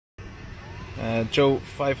Joe,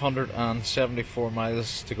 574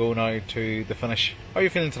 miles to go now to the finish. How are you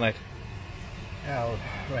feeling tonight? Yeah, well,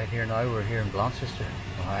 right here now, we're here in Blanchester,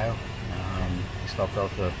 Ohio. We stopped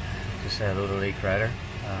off to say hello to Lee Crider.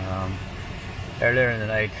 Earlier in the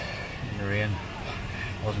night, in the rain,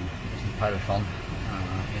 wasn't part of fun.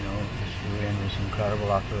 The rain was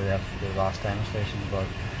incredible after we left the last time station, but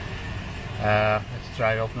it's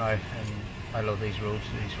dried up now, and I love these roads.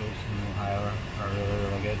 These roads in Ohio are really,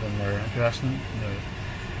 really good, and they're interesting.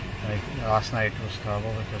 Like last night was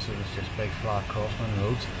terrible because it was just big flat crossman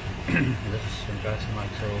roads. This is interesting,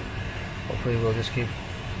 like, so hopefully we'll just keep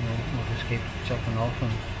checking off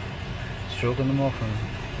and stroking them off and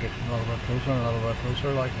get a little bit closer and a little bit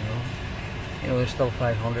closer, like, there's still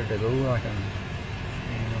 500 to go, like, and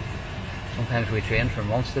sometimes we train for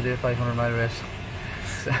months to do a 500-mile race.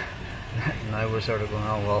 So now we're sort of going,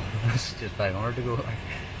 oh well, it's just 500 to go, like,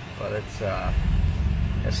 but it's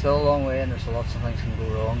still a long way, and there's lots of things can go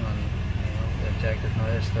wrong, and the objective now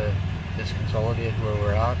is to just consolidate where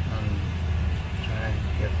we're at and try and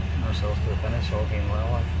get ourselves to the finish, all being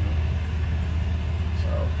well, like,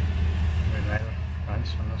 so we're right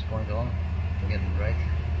thanks from this point on to get it right.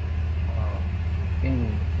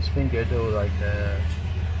 It's been good though, like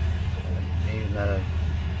even the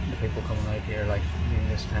people coming out here, like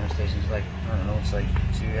this time station's like, I don't know, it's like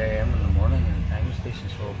 2 AM in the morning, and time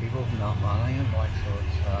station's full of people not manning it, like, so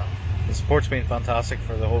it's the support's been fantastic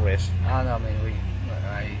for the whole race. And I mean,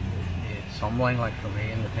 it's humbling, like, for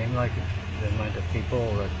me and the team, like the amount of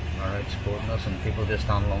people that are out supporting us, and people just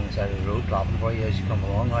stand along the side of the road clapping for you as you come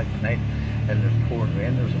along. Like tonight in the pouring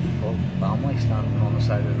rain, there was a full family standing on the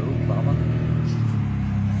side of the road clapping.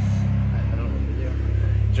 I don't know what to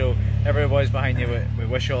do. Joe, everybody's behind you. We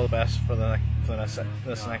wish you all the best for this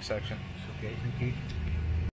next section. It's okay, thank you.